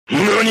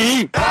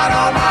NANI?!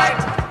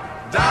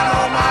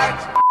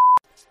 Dynamite!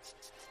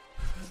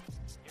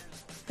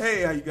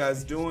 Hey, how you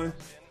guys doing?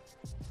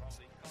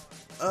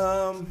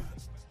 I'm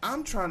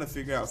trying to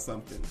figure out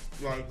something.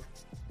 Like,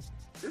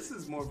 this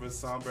is more of a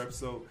somber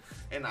episode,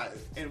 and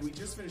we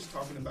just finished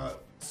talking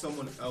about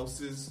someone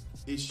else's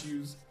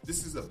issues.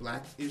 This is a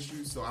black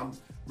issue, so I'm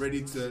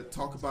ready to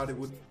talk about it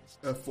with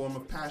a form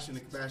of passion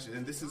and compassion.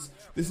 And this is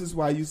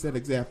why I use that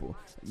example.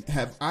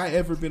 Have I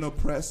ever been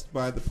oppressed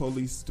by the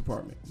police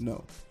department?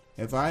 No.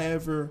 Have I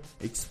ever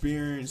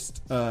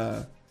experienced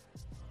an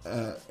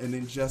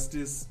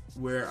injustice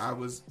where I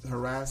was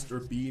harassed or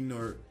beaten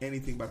or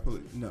anything by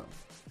police? No.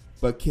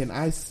 But can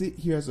I sit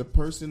here as a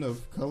person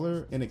of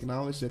color and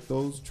acknowledge that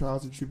those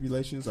trials and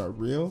tribulations are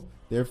real?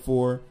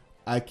 Therefore,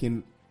 I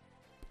can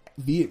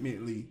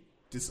vehemently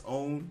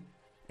disown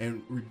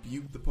and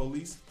rebuke the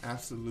police?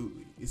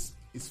 Absolutely. It's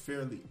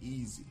fairly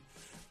easy.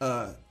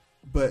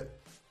 But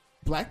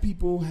black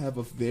people have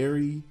a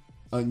very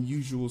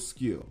unusual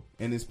skill,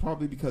 and it's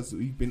probably because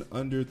we've been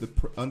under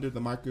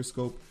the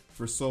microscope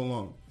for so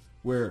long,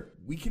 where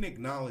we can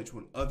acknowledge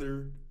when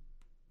other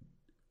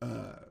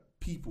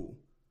people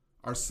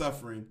are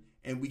suffering,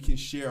 and we can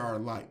share our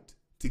light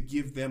to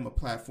give them a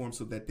platform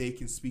so that they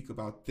can speak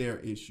about their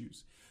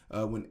issues.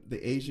 When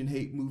the Asian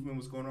hate movement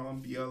was going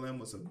on, BLM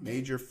was a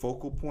major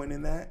focal point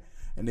in that,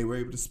 and they were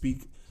able to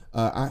speak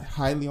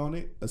highly on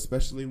it,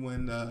 especially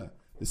when the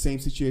same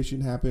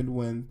situation happened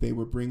when they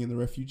were bringing the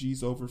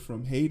refugees over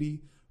from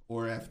Haiti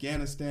or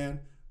Afghanistan.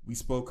 We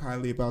spoke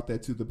highly about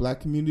that to the black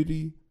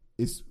community.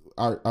 It's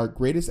our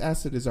greatest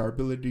asset is our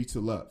ability to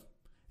love.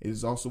 It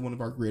is also one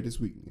of our greatest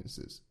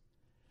weaknesses.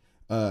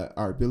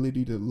 Our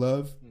ability to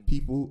love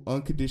people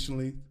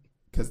unconditionally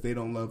because they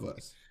don't love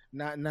us.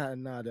 Nah, I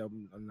don't know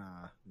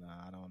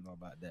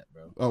about that,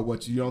 bro. Oh,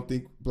 what, you don't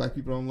think black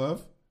people don't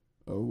love?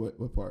 Oh,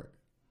 what part?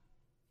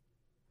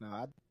 No,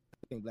 I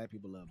think black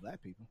people love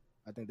black people.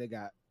 I think they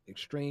got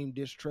extreme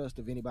distrust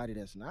of anybody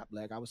that's not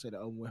black. I would say the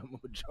overwhelming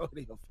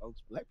majority of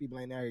folks, black people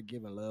ain't out here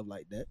giving love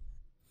like that.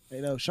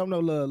 You know, show no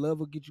love. Love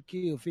will get you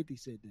killed. 50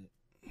 said that.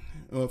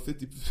 Well,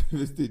 50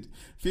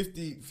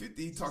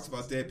 talks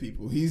about dead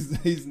people. He's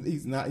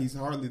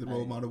hardly the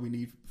role model we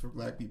need for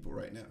black people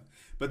right now.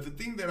 But the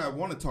thing that I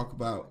want to talk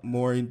about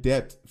more in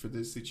depth for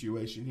this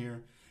situation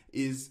here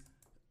is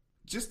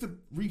just to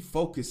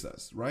refocus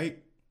us,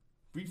 right?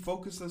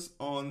 Refocus us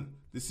on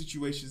the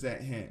situations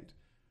at hand.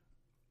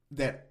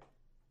 That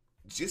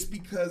just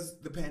because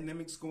the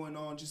pandemic's going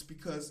on, just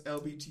because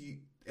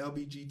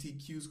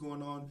LGBTQ is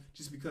going on,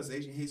 just because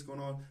Asian hate's going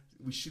on,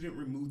 we shouldn't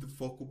remove the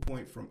focal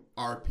point from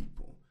our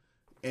people.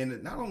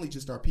 And not only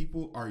just our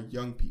people, our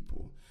young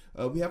people.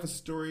 We have a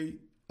story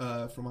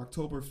from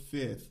October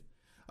 5th.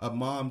 A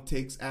mom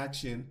takes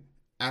action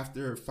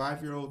after her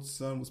 5-year-old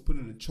son was put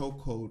in a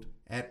chokehold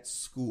at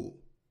school.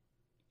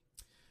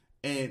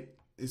 And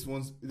this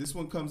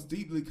one comes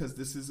deeply because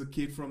this is a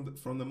kid from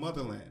the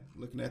motherland.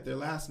 Looking at their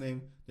last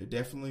name, they're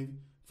definitely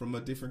from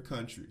a different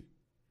country.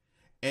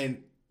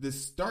 And the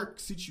stark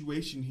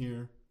situation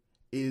here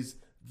is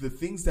the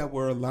things that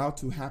were allowed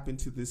to happen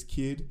to this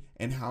kid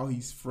and how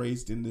he's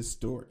phrased in this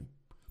story.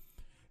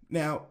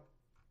 Now,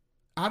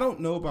 I don't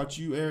know about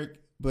you,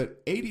 Eric,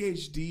 but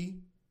ADHD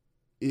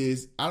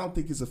I don't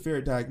think is a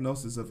fair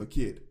diagnosis of a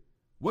kid.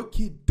 What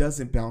kid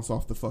doesn't bounce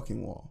off the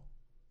fucking wall?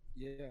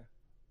 Yeah,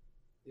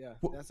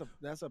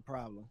 that's a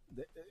problem.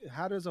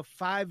 How does a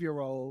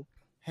 5-year-old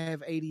have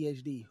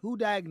ADHD? Who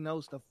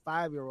diagnosed a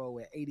 5-year-old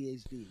with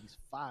ADHD? He's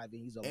 5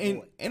 and he's a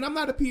boy. And I'm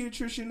not a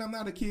pediatrician. I'm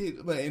not a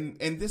kid, but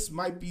and this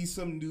might be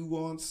some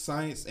nuanced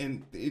science,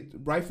 and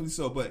rightfully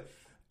so. But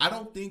I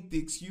don't think the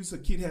excuse a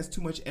kid has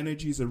too much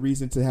energy is a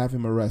reason to have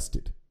him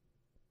arrested.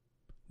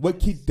 What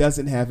kid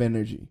doesn't have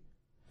energy?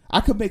 I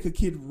could make a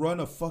kid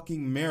run a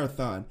fucking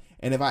marathon,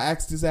 and if I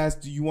asked his ass,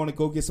 "Do you want to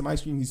go get some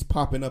ice cream?" he's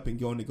popping up and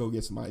going to go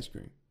get some ice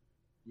cream.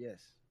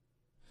 Yes.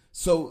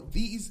 So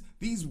these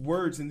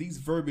words and these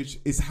verbiage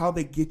is how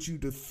they get you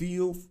to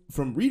feel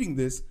from reading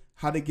this,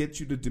 how they get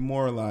you to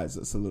demoralize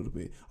us a little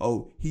bit.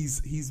 Oh,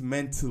 he's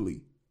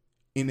mentally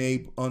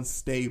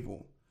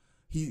unstable.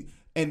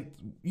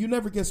 And you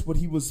never guess what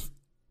he was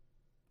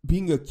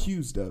being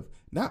accused of.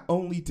 Not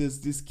only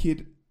does this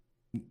kid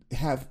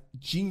have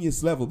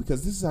genius level,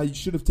 because this is how you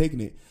should have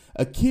taken it.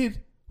 A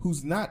kid who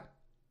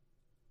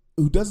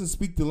doesn't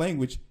speak the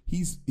language,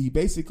 he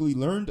basically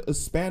learned a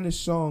Spanish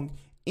song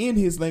in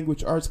his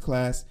language arts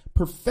class,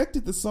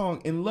 perfected the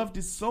song, and loved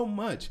it so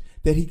much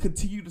that he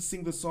continued to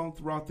sing the song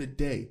throughout the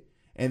day.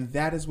 And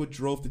that is what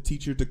drove the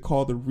teacher to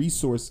call the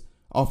resource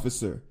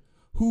officer,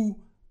 who,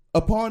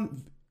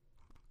 upon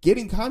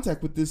getting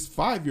contact with this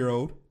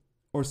 5-year-old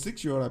or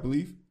 6-year-old, I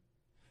believe,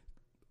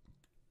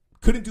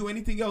 couldn't do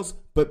anything else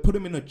but put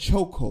him in a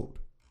chokehold.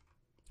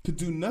 Could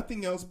do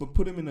nothing else but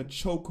put him in a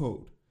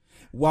chokehold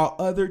while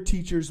other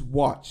teachers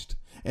watched.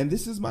 And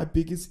this is my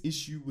biggest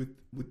issue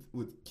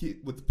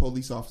with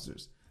police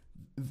officers.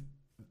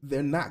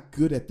 They're not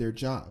good at their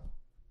job.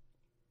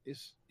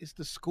 It's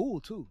the school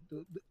too.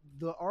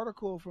 The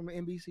article from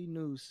NBC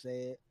News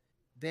said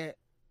that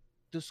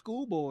the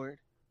school board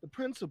the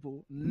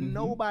principal,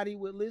 nobody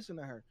would listen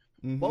to her.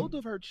 Both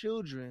of her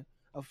children,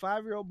 a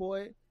 5-year-old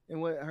boy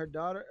and what her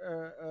daughter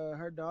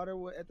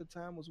at the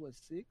time was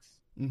 6,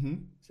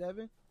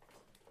 7.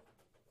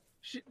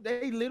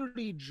 They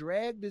literally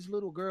dragged this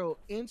little girl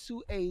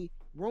into a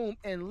room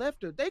and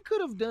left her. They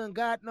could have done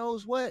God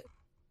knows what.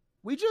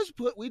 We just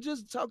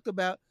talked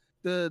about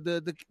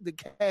the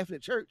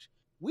Catholic Church.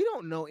 We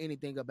don't know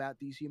anything about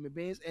these human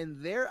beings,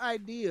 and their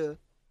idea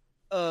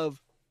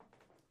of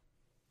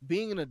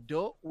being an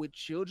adult with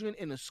children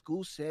in a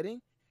school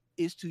setting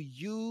is to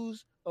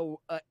use a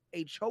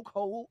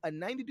chokehold, a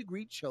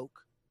 90-degree choke,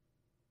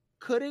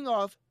 cutting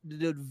off the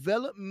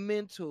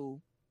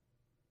developmental,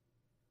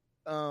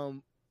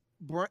 cutting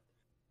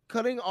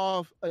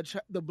off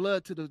the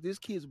blood to this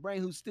kid's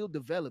brain who's still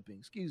developing.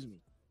 Excuse me.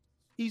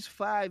 He's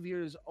 5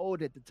 years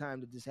old at the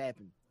time that this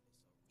happened.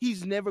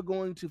 He's never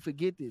going to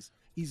forget this.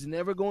 He's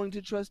never going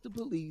to trust the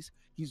police.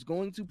 He's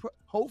going to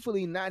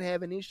hopefully not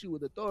have an issue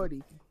with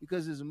authority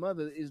because his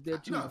mother is there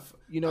to,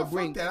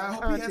 bring. That. I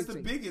hope he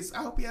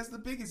has the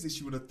biggest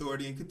issue with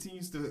authority and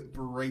continues to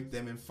berate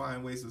them and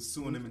find ways of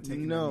suing them and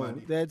taking their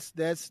money.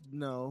 That's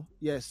no.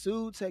 Yes,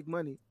 sue, take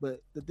money.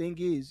 But the thing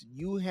is,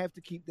 you have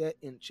to keep that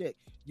in check.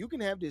 You can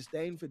have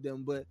disdain for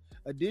them, but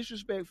a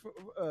disrespect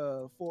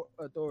for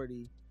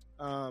authority,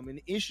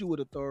 an issue with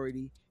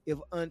authority, if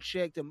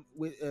unchecked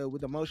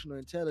with emotional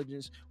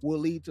intelligence, will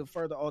lead to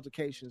further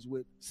altercations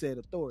with said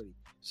authority.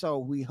 So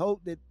we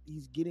hope that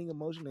he's getting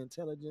emotional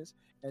intelligence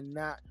and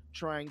not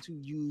trying to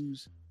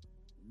use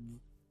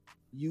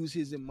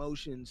his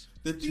emotions.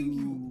 The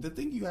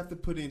thing you have to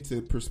put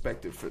into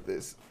perspective for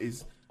this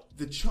is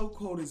the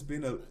chokehold has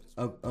been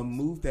a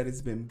move that has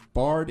been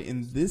barred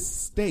in this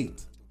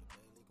state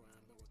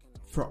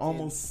for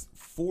almost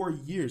 4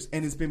 years,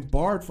 and it's been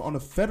barred on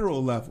a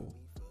federal level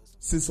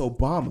since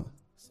Obama.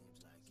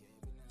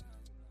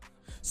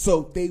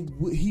 So they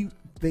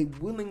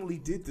willingly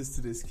did this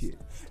to this kid.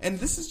 And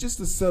this is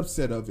just a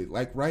subset of it.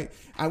 Right?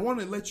 I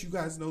want to let you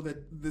guys know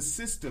that the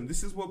system,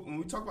 this is what, when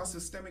we talk about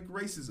systemic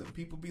racism,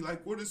 people be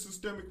like, what is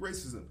systemic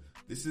racism?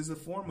 This is a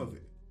form of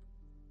it.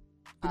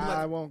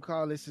 I won't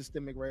call it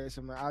systemic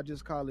racism. I'll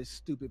just call it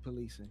stupid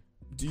policing.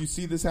 Do you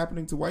see this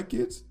happening to white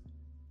kids?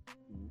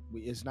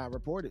 It's not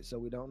reported, so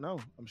we don't know.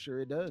 I'm sure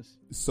it does.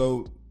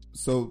 So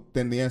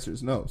then the answer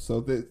is no.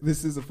 So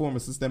this is a form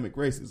of systemic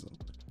racism.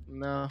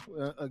 No,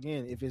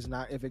 again, if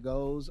it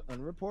goes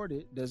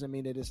unreported, doesn't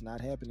mean that it's not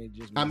happening.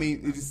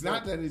 It's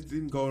not that it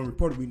didn't go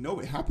unreported. We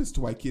know it happens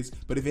to white kids,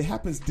 but if it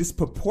happens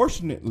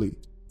disproportionately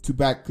to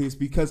black kids,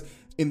 because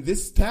in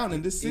this town,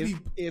 in this city,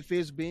 if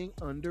it's being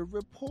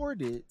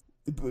underreported,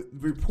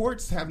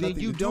 reports have nothing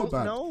to do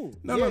about it.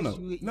 No.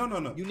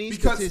 You need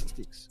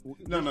statistics.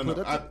 No.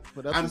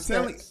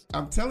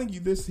 I'm telling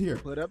you this here.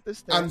 Put up the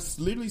stats.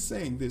 I'm literally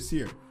saying this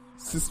here.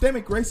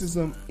 Systemic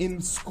racism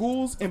in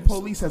schools and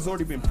police has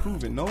already been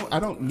proven. No, I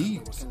don't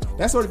need.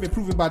 That's already been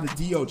proven by the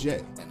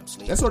DOJ.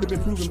 That's already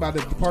been proven by the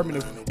Department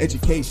of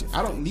Education.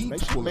 I don't need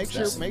to pull make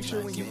sure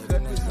when you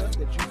cut this up that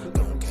you put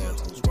up.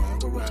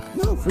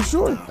 No, for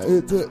sure,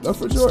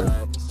 for sure.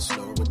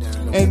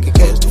 And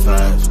catch the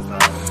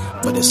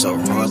vibe, but it's so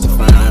hard to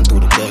find through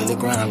the daily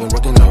grind. Been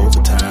working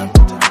overtime,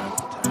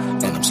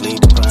 and I'm sleep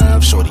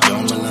deprived. Shorty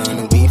on my line,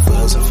 and we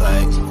fuss and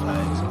fight.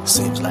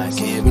 Seems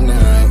like every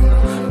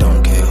night.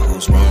 Don't care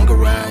who's wrong or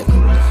right.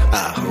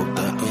 I hope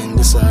the end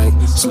is sight.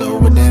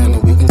 Slow it down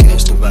and we